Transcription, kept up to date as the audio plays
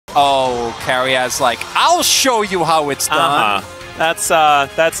Oh, KERIA's like, I'll show you how it's done.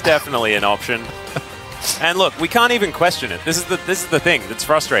 That's definitely an option. And look, we can't even question it. This is the thing that's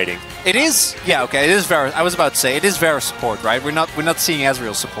frustrating. It is, yeah, okay. It is Varus. I was about to say it is Varus support, right? We're not seeing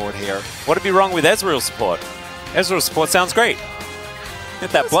EZREAL support here. What'd be wrong with EZREAL support? EZREAL support sounds great. Get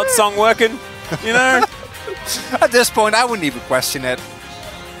that blood song working, you know. At this point, I wouldn't even question it.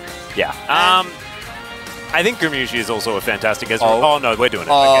 Yeah. I think Gumushi is also a fantastic EZREAL. Oh no, we're doing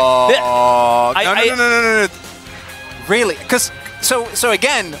it. Oh, okay. No. Really? Because. So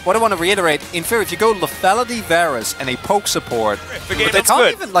again, what I want to reiterate, in theory, if you go lethality, Varus, and a poke support, but they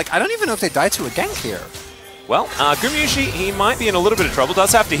can't even, like, I don't even know if they die to a gank here. Well, Gumushi, he might be in a little bit of trouble,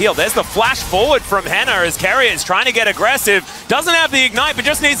 does have to heal. There's the flash forward from Henna as KERIA is trying to get aggressive. Doesn't have the ignite, but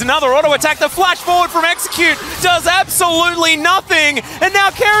just needs another auto attack. The flash forward from Execute does absolutely nothing. And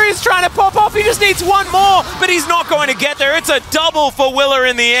now KERIA is trying to pop off. He just needs one more, but he's not going to get there. It's a double for Willer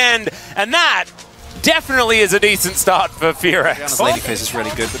in the end. And that definitely is a decent start for FearX. Lady phase is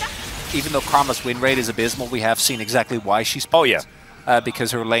really good, but even though Karma's win rate is abysmal, we have seen exactly why she's picked. Oh yeah. Because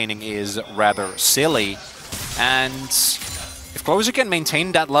her laning is rather silly. And if Closer can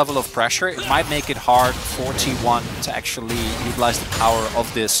maintain that level of pressure, it might make it hard for T1 to actually utilize the power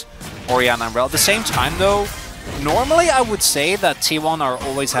of this Orianna and Rell. At the same time though, normally I would say that T1 are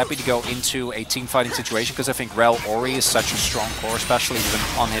always happy to go into a team fighting situation because I think Rell Ori is such a strong core, especially even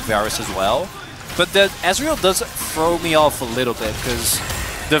on hit Varus as well. But the EZREAL does throw me off a little bit because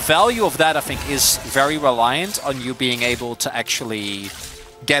the value of that, I think, is very reliant on you being able to actually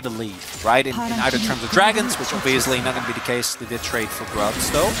get a lead, right? In either terms of dragons, which obviously not going to be the case. They did trade for grubs,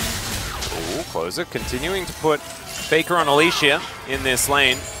 though. Ooh, Closer continuing to put Faker on Alicia in this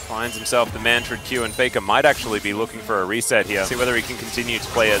lane. Finds himself the Mantrid Q, and Faker might actually be looking for a reset here. See whether he can continue to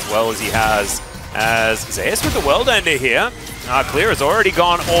play as well as he has. As Zeus with the World Ender here. Clear has already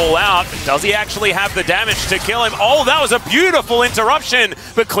gone all out. Does he actually have the damage to kill him? Oh, that was a beautiful interruption.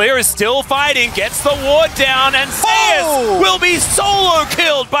 But Clear is still fighting, gets the ward down, and Zeus will be solo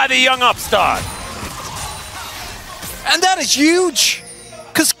killed by the young upstart. And that is huge,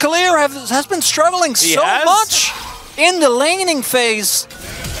 because Clear has been struggling so much in the laning phase.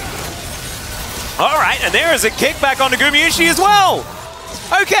 All right, and there is a kickback onto Gumushi as well.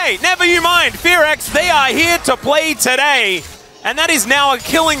 Okay, never you mind. FearX, they are here to play today. And that is now a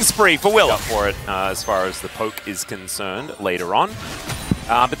killing spree for Will. Up for it as far as the poke is concerned later on.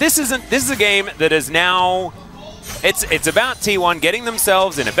 But this is a game that is now... It's about T1 getting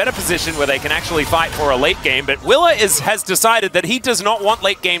themselves in a better position where they can actually fight for a late game, but Willa has decided that he does not want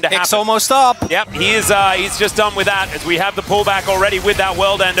late game to happen. It's almost up. Yep, he's just done with that as we have the pullback already with that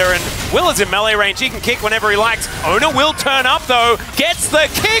World Ender, and Willa's in melee range. He can kick whenever he likes. Ona will turn up though, gets the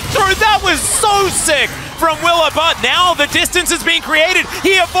kick through. That was so sick from Willa, but now the distance is being created.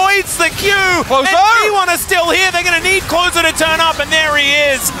 He avoids the Q. Closer. And T1 are still here. They're going to need Closer to turn up, and there he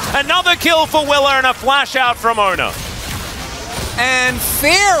is. Another kill for Willa and a flash out from Ona. And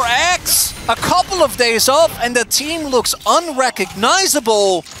FearX, a couple of days off, and the team looks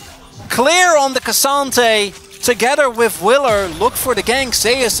unrecognizable. Clear on the Cassante, together with Willer, look for the gank.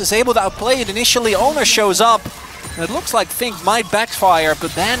 Zeus is able to outplay it. Initially, Ona shows up. And it looks like Fink might backfire,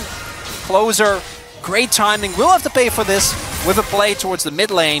 but then Closer, great timing. We'll have to pay for this with a play towards the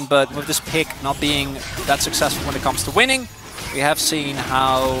mid lane, but with this pick not being that successful when it comes to winning, we have seen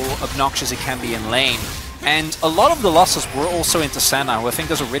how obnoxious it can be in lane. And a lot of the losses were also into Senna, who I think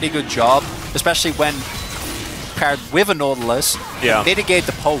does a really good job, especially when paired with a Nautilus, mitigate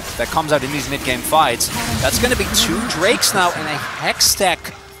the poke that comes out in these mid-game fights. That's going to be 2 Drakes now and a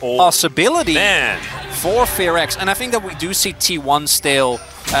Hextech possibility for FearX. And I think that we do see T1 still.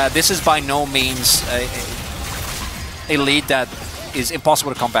 This is by no means a lead that is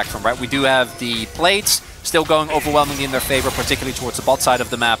impossible to come back from, right? We do have the plates still going overwhelmingly in their favor, particularly towards the bot side of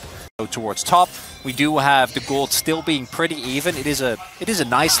the map. Towards top, we do have the gold still being pretty even. It is a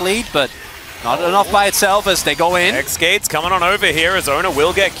nice lead, but not enough by itself as they go in. X-Gates coming on over here as Ona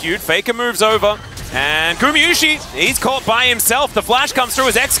will get queued. Faker moves over, and Gumushi, he's caught by himself. The flash comes through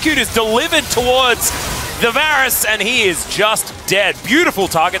as Execute is delivered towards the Varus, and he is just dead. Beautiful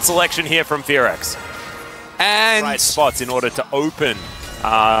target selection here from FearX. And right spots in order to open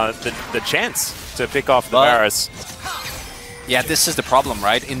the chance to pick off the Varus. Yeah, this is the problem,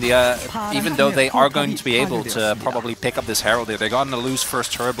 right? In the even though they are going to be able to probably pick up this Herald here, they're going to lose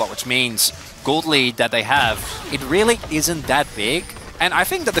first turret block, which means gold lead that they have, it really isn't that big. And I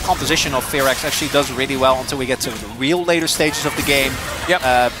think that the composition of FearX actually does really well until we get to the real later stages of the game.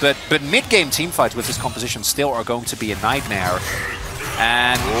 Yep. But mid-game teamfights with this composition still are going to be a nightmare.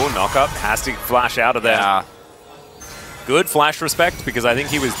 And knock up has to flash out of there. Good flash respect, because I think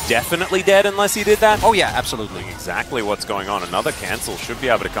he was definitely dead unless he did that. Oh yeah, absolutely. Exactly what's going on. Another cancel should be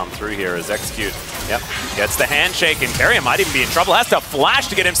able to come through here as Execute, yep, gets the handshake, and KERIA might even be in trouble. Has to flash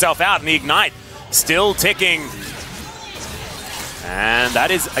to get himself out, and the Ignite still ticking. And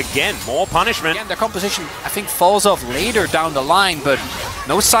that is, again, more punishment. Again, their composition, I think, falls off later down the line, but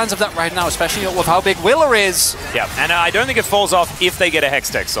no signs of that right now, especially with how big Willer is. Yeah, and I don't think it falls off if they get a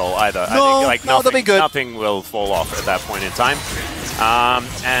Hextech Soul either. No, I think, no, they'll be good. Nothing will fall off at that point in time.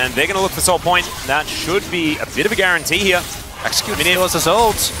 And they're going to look for Soul Point. That should be a bit of a guarantee here. Execute steals his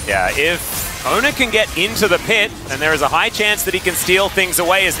ult. Yeah, if Ona can get into the pit, and there is a high chance that he can steal things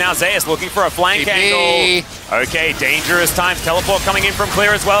away, as now Zeus looking for a flank angle. Okay, dangerous times. Teleport coming in from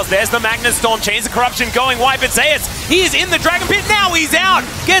Clear as well. There's the Magnus Storm. Chains of Corruption going wide, but Zeus, he is in the Dragon Pit. Now he's out.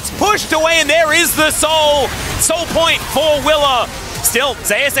 Gets pushed away, and there is the Soul. Soul Point for Willer. Still,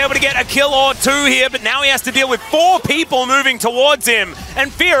 Zeus able to get a kill or two here, but now he has to deal with 4 people moving towards him.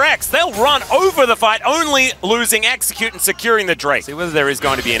 And FearX, they'll run over the fight, only losing Execute and securing the Drake. See whether there is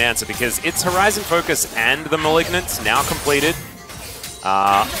going to be an answer, because it's Horizon Focus and the Malignants now completed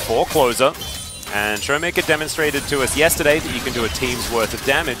for Closer. And Showmaker demonstrated to us yesterday that you can do a team's worth of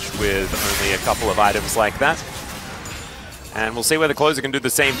damage with only a couple of items like that. And we'll see whether Closer can do the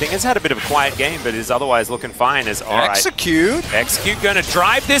same thing. He's had a bit of a quiet game, but is otherwise looking fine. As all right. Execute going to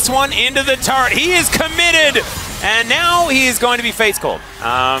drive this one into the turret. He is committed, and now he is going to be face called.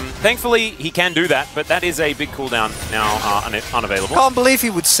 Thankfully, he can do that, but that is a big cooldown now unavailable. Can't believe he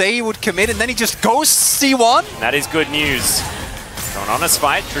would say he would commit, and then he just ghosts C1. That is good news. Going on a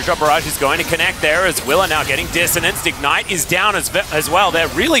fight. True Shot Barrage is going to connect there as Willer now getting distanced. Ignite is down as well. They're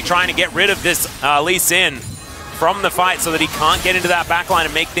really trying to get rid of this Lee Sin from the fight so that he can't get into that backline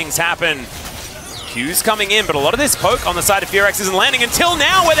and make things happen. Q's coming in, but a lot of this poke on the side of FearX isn't landing until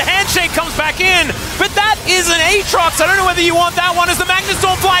now, where the handshake comes back in. But that is an Aatrox. I don't know whether you want that one, as the Magnus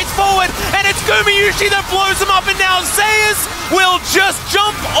Storm flies forward, and it's Gumayushi that blows him up, and now Zeus will just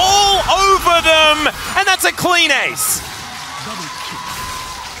jump all over them, and that's a clean ace.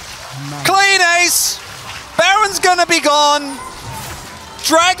 Clean ace. Baron's gonna be gone.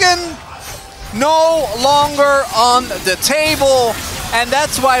 Dragon no longer on the table, and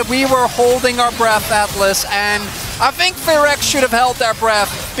that's why we were holding our breath, Atlas, and I think FearX should have held their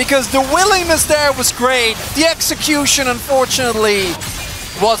breath, because the willingness there was great. The execution, unfortunately,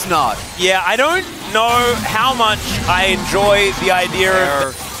 was not. Yeah, I don't know how much I enjoy the idea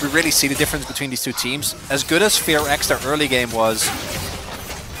of... We really see the difference between these two teams. As good as FearX, their early game was,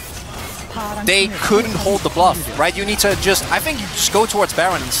 they couldn't hold the bluff, right? You need to just, I think you just go towards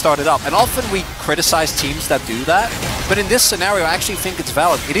Baron and start it up. And often we criticize teams that do that, but in this scenario, I actually think it's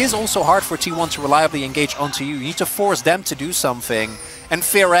valid. It is also hard for T1 to reliably engage onto you. You need to force them to do something. And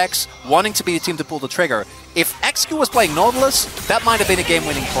FearX, wanting to be the team to pull the trigger. If XQ was playing Nautilus, that might have been a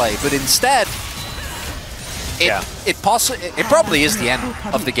game-winning play, but instead, it probably is the end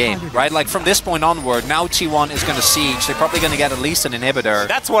of the game, right? Like from this point onward, now T1 is going to siege. They're probably going to get at least an inhibitor.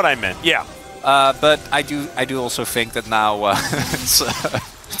 That's what I meant, yeah. But I do also think that now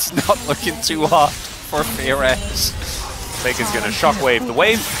it's not looking too hot for FearX. Faker's going to shockwave the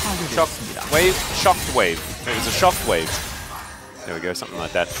wave. Shocked wave. It was a shocked wave. There we go, something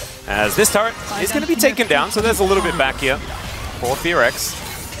like that. As this turret is going to be taken down, so there's a little bit back here for FearX.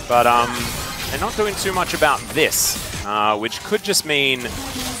 But they're not doing too much about this, which could just mean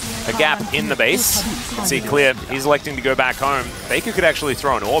a gap in the base. You can see Clear, he's electing to go back home. Faker could actually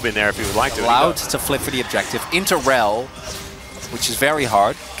throw an orb in there if he would like to. Allowed to flip for the objective into Rel, which is very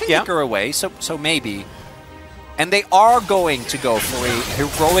hard. Can take her away, so maybe. And they are going to go for a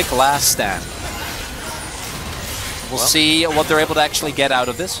heroic last stand. We'll see what they're able to actually get out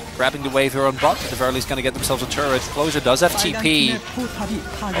of this. Grabbing the wave here on bot. At the very least, going to get themselves a turret. Closer does have TP.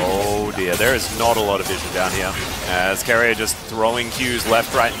 Oh dear, there is not a lot of vision down here. As KERIA just throwing Qs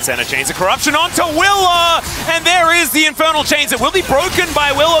left, right, and center. Chains of Corruption onto Willer! And there is the Infernal Chains. It will be broken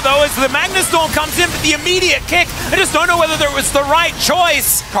by Willer, though, as the Magnus Storm comes in for the immediate kick. I just don't know whether it was the right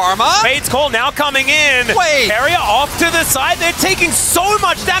choice. Karma? Fade's Call now coming in. Wait! KERIA off to the side. They're taking so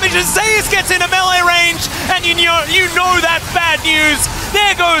much damage as Zeus gets into melee range. And you know that's bad news.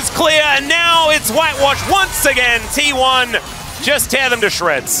 There goes Clear, and now it's whitewash once again. T1 just tear them to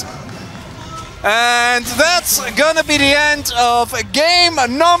shreds. And that's gonna be the end of game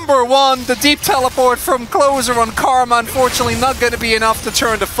number 1. The deep teleport from Closer on Karma, unfortunately not gonna be enough to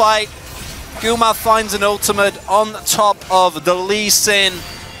turn the fight. Guma finds an ultimate on top of the Lee Sin.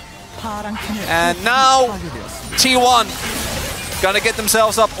 And now T1 gonna get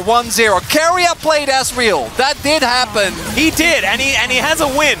themselves up 1-0. KERIA played EZREAL. That did happen. He did, and he has a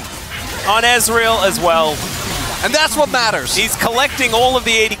win on EZREAL as well. And that's what matters. He's collecting all of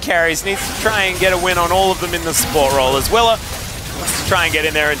the 80 carries, needs to try and get a win on all of them in the support role as well. Wants to try and get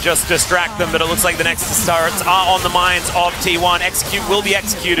in there and just distract them, but it looks like the next starts are on the minds of T1. Execute will be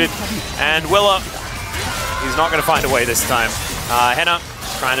executed, and Willa, he's not going to find a way this time. Henna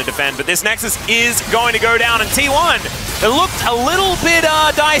trying to defend, but this Nexus is going to go down, and T1, it looked a little bit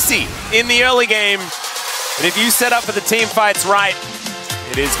dicey in the early game, but if you set up for the team fights right,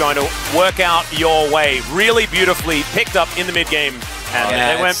 it is going to work out your way. Really beautifully picked up in the mid-game,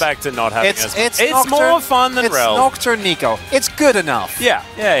 and they went back to not having as much. It's more fun than Rel. It's Nocturne, Nico. It's good enough.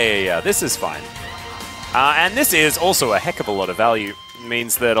 Yeah. This is fine. And this is also a heck of a lot of value. It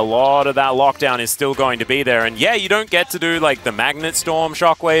means that a lot of that lockdown is still going to be there. And yeah, you don't get to do like the Magnet Storm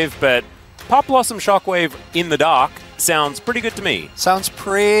Shockwave, but Pop Blossom Shockwave in the dark sounds pretty good to me. Sounds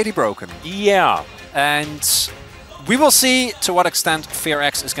pretty broken. Yeah. And we will see to what extent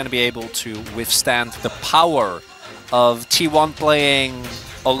FearX is going to be able to withstand the power of T1 playing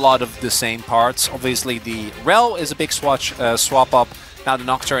a lot of the same parts. Obviously, the Rel is a big swap up. Now the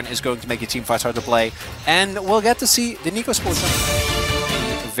Nocturne is going to make the team fights hard to play. And we'll get to see the Nico Sports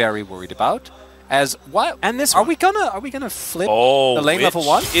very worried about. As what? And this are we gonna flip the lane level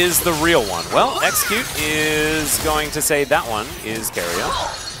 1? Is the real one? Well, Execute is going to say that one is KERIA.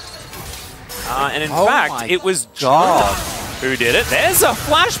 And in fact, it was John who did it. There's a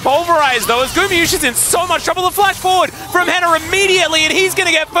flash pulverize though, as Gumayushi's in so much trouble. The flash forward from Henna immediately, and he's going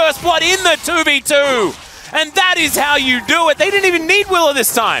to get first blood in the 2v2. And that is how you do it. They didn't even need Willa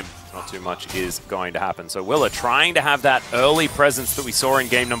this time. Not too much is going to happen. So Willa trying to have that early presence that we saw in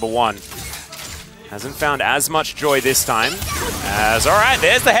game number 1. Hasn't found as much joy this time. As, all right,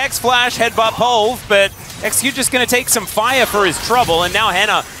 there's the Hex Flash, Headbutt Pulve, but Execute just going to take some fire for his trouble, and now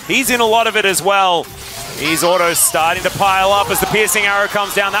Henna, he's in a lot of it as well. These autos starting to pile up as the Piercing Arrow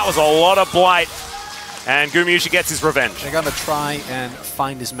comes down. That was a lot of blight, and Gumayushi gets his revenge. They're going to try and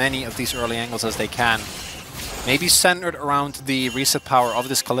find as many of these early angles as they can. Maybe centered around the reset power of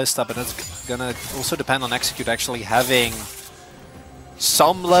this Kalista, but it's going to also depend on Execute actually having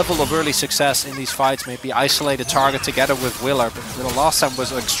some level of early success in these fights. Maybe isolate a target together with Willer, but the last time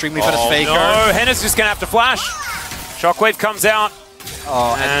was extremely fast Faker. No, Henna's just going to have to flash. Shockwave comes out,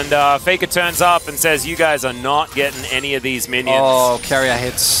 and Faker turns up and says, you guys are not getting any of these minions. Oh, KERIA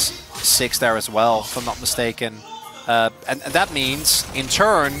hits 6 there as well, if I'm not mistaken. And that means, in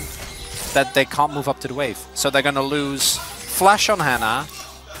turn, that they can't move up to the wave. So they're going to lose Flash on Henna,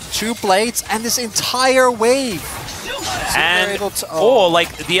 2 blades, and this entire wave. And or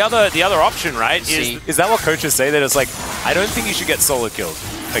like the other option, right? Is that what coaches say? That it's like, I don't think you should get solo killed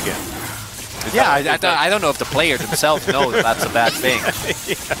again. I don't know if the player themselves know that that's a bad thing.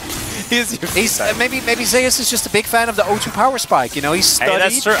 Maybe Zeus is just a big fan of the O2 power spike. You know, he's studied. Hey,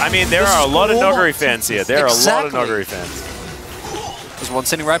 that's true. I mean, there are a lot of Noguri fans here. There are a lot of Noguri fans. There's one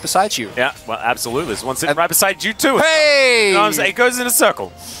sitting right beside you. Yeah, well, absolutely. There's one sitting right beside you too. Hey! You know what I'm saying? It goes in a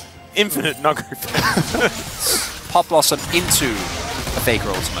circle. Infinite Noguri fans. Pop Blossom into a Faker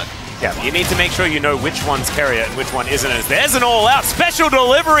ultimate. Yeah, you need to make sure you know which one's KERIA and which one isn't. As there's an all-out special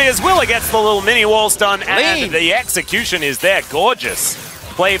delivery as Willa gets the little mini wall stun, and the execution is there. Gorgeous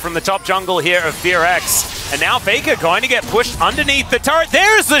play from the top jungle here of FearX. And now Faker going to get pushed underneath the turret.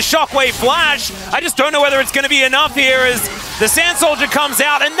 There's the Shockwave Flash. I just don't know whether it's going to be enough here as the Sand Soldier comes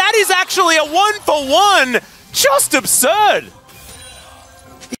out, and that is actually a 1-for-1. Just absurd.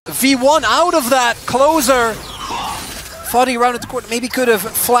 V1 out of that closer. Thought he rounded the court, maybe could have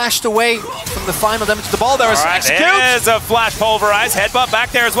flashed away from the final damage to the ball. There is Execute. There's a flash pulverize. Headbutt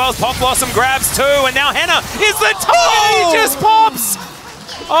back there as well as Pop Blossom grabs 2. And now Henna is the target. He just pops.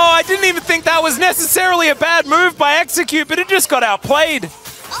 Oh, I didn't even think that was necessarily a bad move by Execute, but it just got outplayed.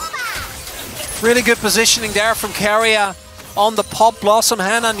 Really good positioning there from KERIA on the Pop Blossom.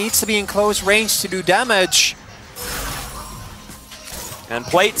 Henna needs to be in close range to do damage. And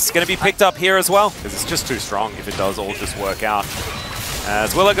Plate's going to be picked up here as well, because it's just too strong if it does all just work out.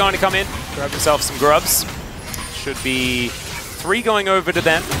 As Willa going to come in, grab himself some grubs. Should be 3 going over to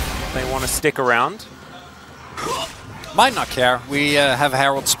them. They want to stick around. Might not care. We have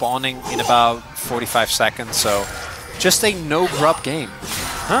Herald spawning in about 45 seconds, so just a no grub game.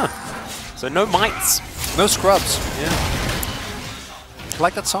 Huh. So no mites. No scrubs. Yeah. You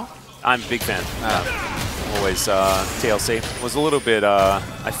like that song? I'm a big fan. Always TLC. Was a little bit,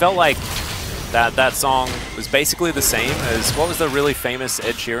 I felt like that song was basically the same as, what was the really famous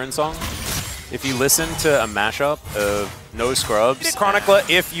Ed Sheeran song? If you listen to a mashup of No Scrubs, Chronicler,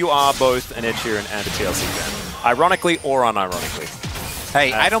 if you are both an Ed Sheeran and a TLC fan. Ironically or unironically.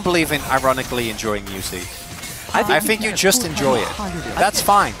 Hey, I don't believe in ironically enjoying music. I think you just enjoy it. That's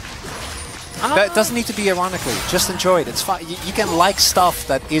fine. That doesn't need to be ironically. Just enjoy it. It's fine. You can like stuff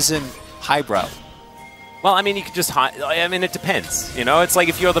that isn't highbrow. Well, I mean, you could just I mean, it depends. You know, it's like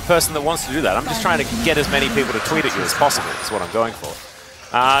if you're the person that wants to do that. I'm just trying to get as many people to tweet at you as possible. Is what I'm going for.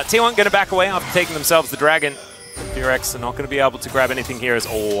 T1 going to back away after taking themselves the dragon. KERIA are not going to be able to grab anything here.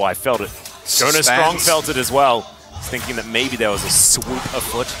 Oh, I felt it. Jonas Strong felt it as well. Thinking that maybe there was a swoop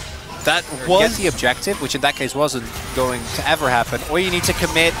afoot. That was the objective, which in that case wasn't going to ever happen. Or you need to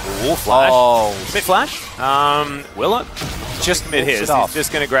commit. Ooh, flash. Oh. Commit flash. Willow just commit his. He's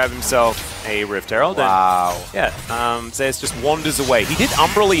just going to grab himself a Rift Herald. Wow. And, yeah, Zeus just wanders away. He did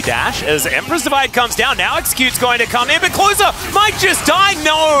Umbrally Dash as Emperor's Divide comes down. Now Execute's going to come in, but Closer might just die.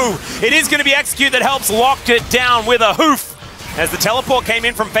 No! It is going to be Execute that helps lock it down with a hoof. As the teleport came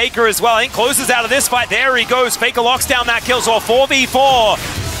in from Faker as well. I think Closer's out of this fight. There he goes. Faker locks down that kill, so a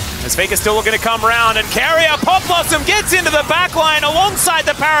 4v4. As Faker's still looking to come around, and KERIA Pop Blossom gets into the backline alongside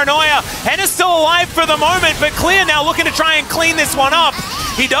the Paranoia. Henna's still alive for the moment, but Clear now looking to try and clean this one up.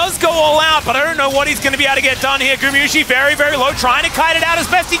 He does go all out, but I don't know what he's going to be able to get done here. Gumayusi very, very low, trying to kite it out as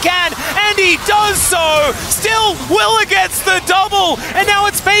best he can, and he does so! Still, Willa gets the double, and now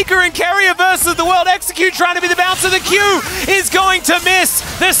it's Faker and KERIA versus the world. Execute trying to be the bouncer. The Q is going to miss.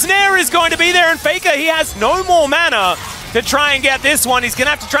 The snare is going to be there, and Faker, he has no more mana to try and get this one. He's going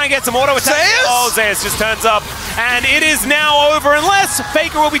to have to try and get some auto attack. Oh, Zeus just turns up, and it is now over unless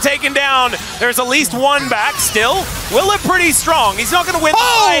Faker will be taken down. There's at least one back still. Willa pretty strong. He's not going to win the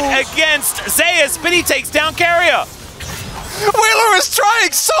fight against Zeus, but he takes down KERIA. Wheeler is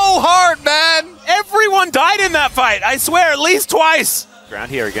trying so hard, man! Everyone died in that fight, I swear, at least twice.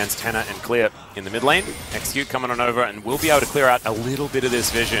 Ground here against Henna and Clear in the mid lane. Execute coming on over, and we'll be able to clear out a little bit of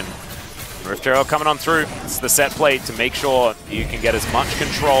this vision. Rift Herald coming on through. It's the set play to make sure you can get as much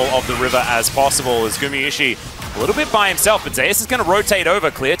control of the river as possible. As Gumayusi a little bit by himself, but Zeus is going to rotate over.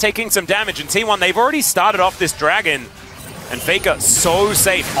 Clear taking some damage, and T1, they've already started off this dragon. And Faker so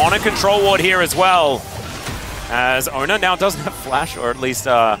safe on a control ward here as well. As Ona now doesn't have flash, or at least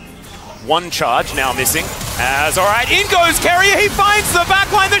one charge now missing. As, alright, in goes KERIA, he finds the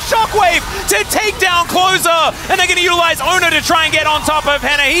backline, the shockwave to take down Closer, and they're going to utilize Ona to try and get on top of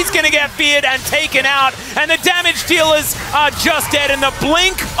Henna. He's going to get feared and taken out, and the damage dealers are just dead in the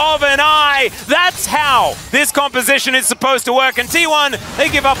blink of an eye. That's how this composition is supposed to work, and T1, they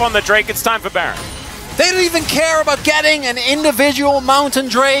give up on the Drake. It's time for Baron. They don't even care about getting an individual Mountain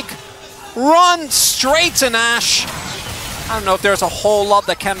Drake. Run straight to Nash. I don't know if there's a whole lot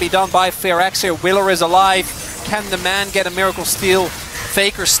that can be done by FairX here. Willer is alive. Can the man get a Miracle Steal?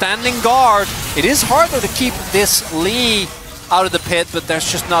 Faker standing guard. It is harder to keep this Lee out of the pit, but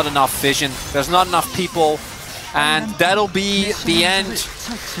there's just not enough vision. There's not enough people. And that'll be the end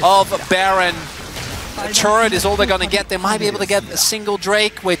of Baron. A turret is all they're going to get. They might be able to get a single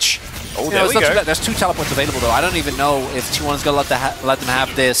Drake, which... Oh, there we go. There's 2 teleports available, though. I don't even know if T1 is going to let them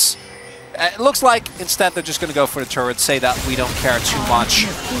have this. It looks like instead they're just going to go for the turret, say that we don't care too much.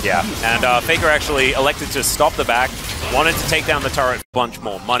 Yeah, and Faker actually elected to stop the back, wanted to take down the turret, a bunch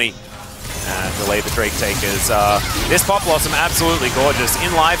more money, and delay the Drake takers. This Pop Blossom, absolutely gorgeous.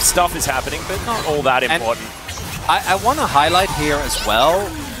 In live stuff is happening, but not all that important. I want to highlight here as well,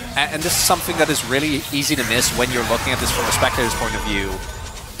 and this is something that is really easy to miss when you're looking at this from a spectator's point of view.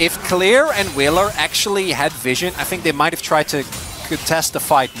 If Clear and Wheeler actually had vision, I think they might have tried to contest the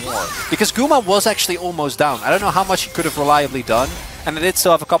fight more. Because Guma was actually almost down. I don't know how much he could have reliably done, and they did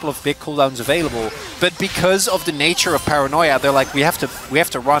still have a couple of big cooldowns available. But because of the nature of Paranoia, they're like, we have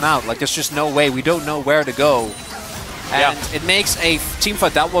to run out. Like, there's just no way. We don't know where to go. And it makes a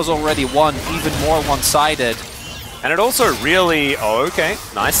teamfight that was already won even more one-sided. And it also really... Oh, okay.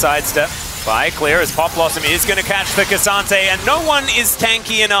 Nice sidestep by Clear as Pop Blossom is going to catch the Cassante, and no one is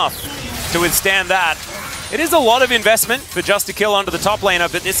tanky enough to withstand that. It is a lot of investment for just a kill onto the top laner,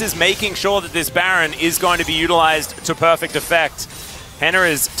 but this is making sure that this Baron is going to be utilized to perfect effect. Henna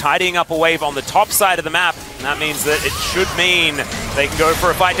is tidying up a wave on the top side of the map, and that means that it should mean they can go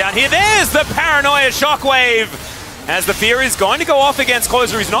for a fight down here. There's the Paranoia Shockwave! As the Fear is going to go off against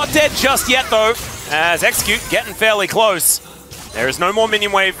Closer. He's not dead just yet, though, as Execute getting fairly close. There is no more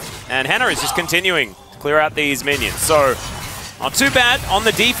minion wave, and Henna is just continuing to clear out these minions. So, not too bad on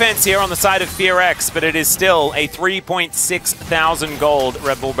the defense here on the side of FairX, but it is still a 3.6 thousand gold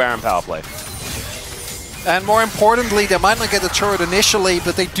Red Bull Baron power play. And more importantly, they might not get the turret initially,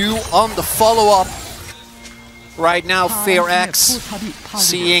 but they do on the follow-up. Right now, FairX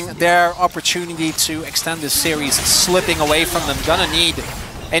seeing their opportunity to extend this series slipping away from them. Gonna need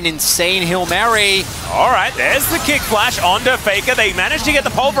an insane Hail Mary. All right, there's the kick flash onto Faker. They managed to get the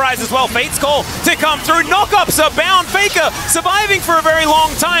pulverize as well. Fate's call to come through. Knockups are bound. Faker surviving for a very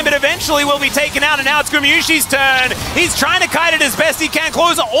long time, but eventually will be taken out. And now it's Gumayusi's turn. He's trying to kite it as best he can.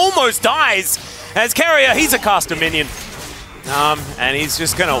 Closer almost dies. As KERIA, he's a caster minion. And he's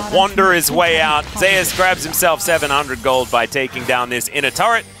just going to wander his way out. Zeus grabs himself 700 gold by taking down this inner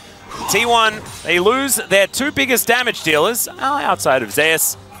turret. T1, they lose their two biggest damage dealers outside of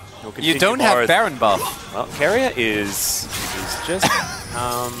Zeus. You don't have Baron buff. Well, KERIA is just...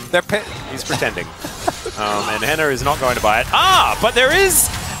 he's pretending. And Henna is not going to buy it. But there is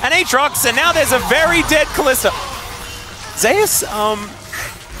an Aatrox, and now there's a very dead Kalista. Zeus,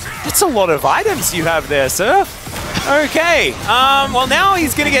 that's a lot of items you have there, sir. Okay, well now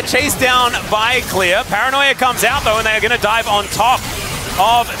he's going to get chased down by Clear. Paranoia comes out though, and they're going to dive on top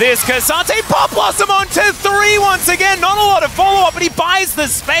of this. Cassante Pop Blossom onto 3 once again. Not a lot of follow-up, but he buys the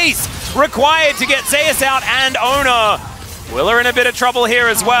space required to get Zeus out and Ona. Willer in a bit of trouble here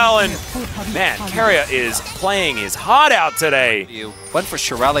as well, and man, KERIA is playing his heart out today. You went for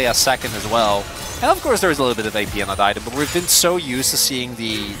Shirelli second as well. And of course there's a little bit of AP on that item, but we've been so used to seeing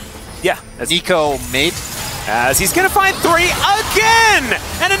the Nico mid. As he's going to find 3 again!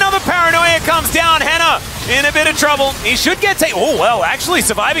 And another Paranoia comes down. Henna in a bit of trouble. He should get taken. Oh, well, actually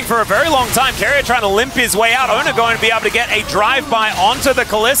surviving for a very long time. KERIA trying to limp his way out. Ona going to be able to get a drive-by onto the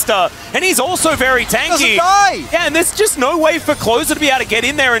Kalista. And he's also very tanky. Doesn't die. Yeah, and there's just no way for Closer to be able to get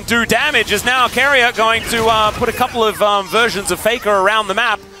in there and do damage. As now KERIA going to put a couple of versions of Faker around the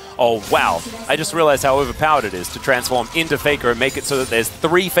map. Oh, wow. I just realized how overpowered it is to transform into Faker and make it so that there's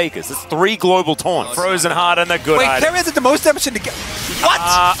 3 Fakers. It's 3 global taunts. Frozen Heart and the good item. KERIA did the most damage in the game.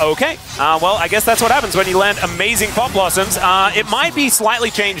 What? Okay. Well, I guess that's what happens when you land amazing Pop Blossoms. It might be slightly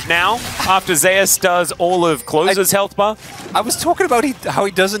changed now after Zeus does all of Closer's health bar. I was talking about how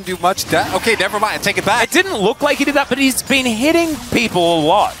he doesn't do much damage. Okay, never mind. I take it back. It didn't look like he did that, but he's been hitting people a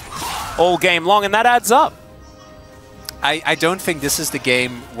lot all game long, and that adds up. I don't think this is the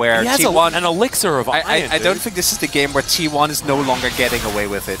game where he has T1... an elixir of iron, I don't think this is the game where T1 is no longer getting away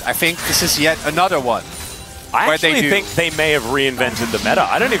with it. I think this is yet another one. I actually think they may have reinvented the meta.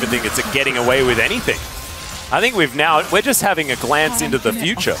 I don't even think it's a getting away with anything. I think we're just having a glance into the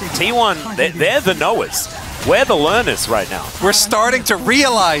future. T1, they're the knowers. We're the learners right now. We're starting to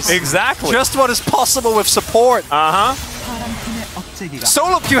realize just what is possible with support.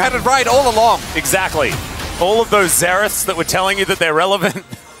 SoloQ had it right all along. Exactly. All of those Xeraths that were telling you that they're relevant.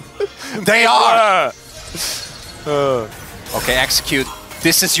 They are! Okay, execute.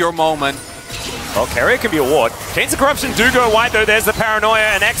 This is your moment. Well, KERIA can be a ward. Chains of Corruption do go wide, though. There's the Paranoia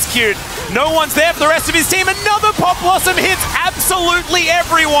and execute. No one's there for the rest of his team. Another Pop Blossom hits absolutely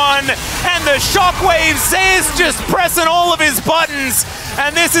everyone. And the Shockwaves, Zeus just pressing all of his buttons.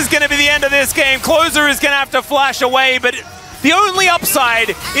 And this is going to be the end of this game. Closer is going to have to flash away, but the only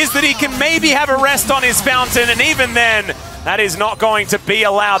upside is that he can maybe have a rest on his fountain, and even then, that is not going to be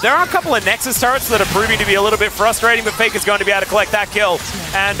allowed. There are a couple of Nexus turrets that are proving to be a little bit frustrating, but Faker's going to be able to collect that kill.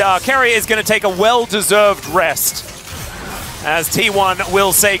 And KERIA is going to take a well-deserved rest, as T1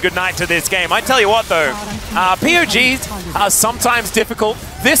 will say goodnight to this game. I tell you what, though, POGs are sometimes difficult.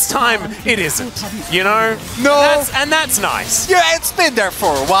 This time, it isn't, you know? No. And that's nice. Yeah, it's been there for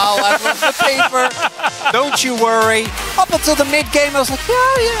a while. I love the paper. Don't you worry. Up until the mid-game, I was like,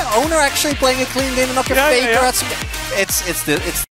 yeah, Owner actually playing a clean game and not get Faker. Yeah. It's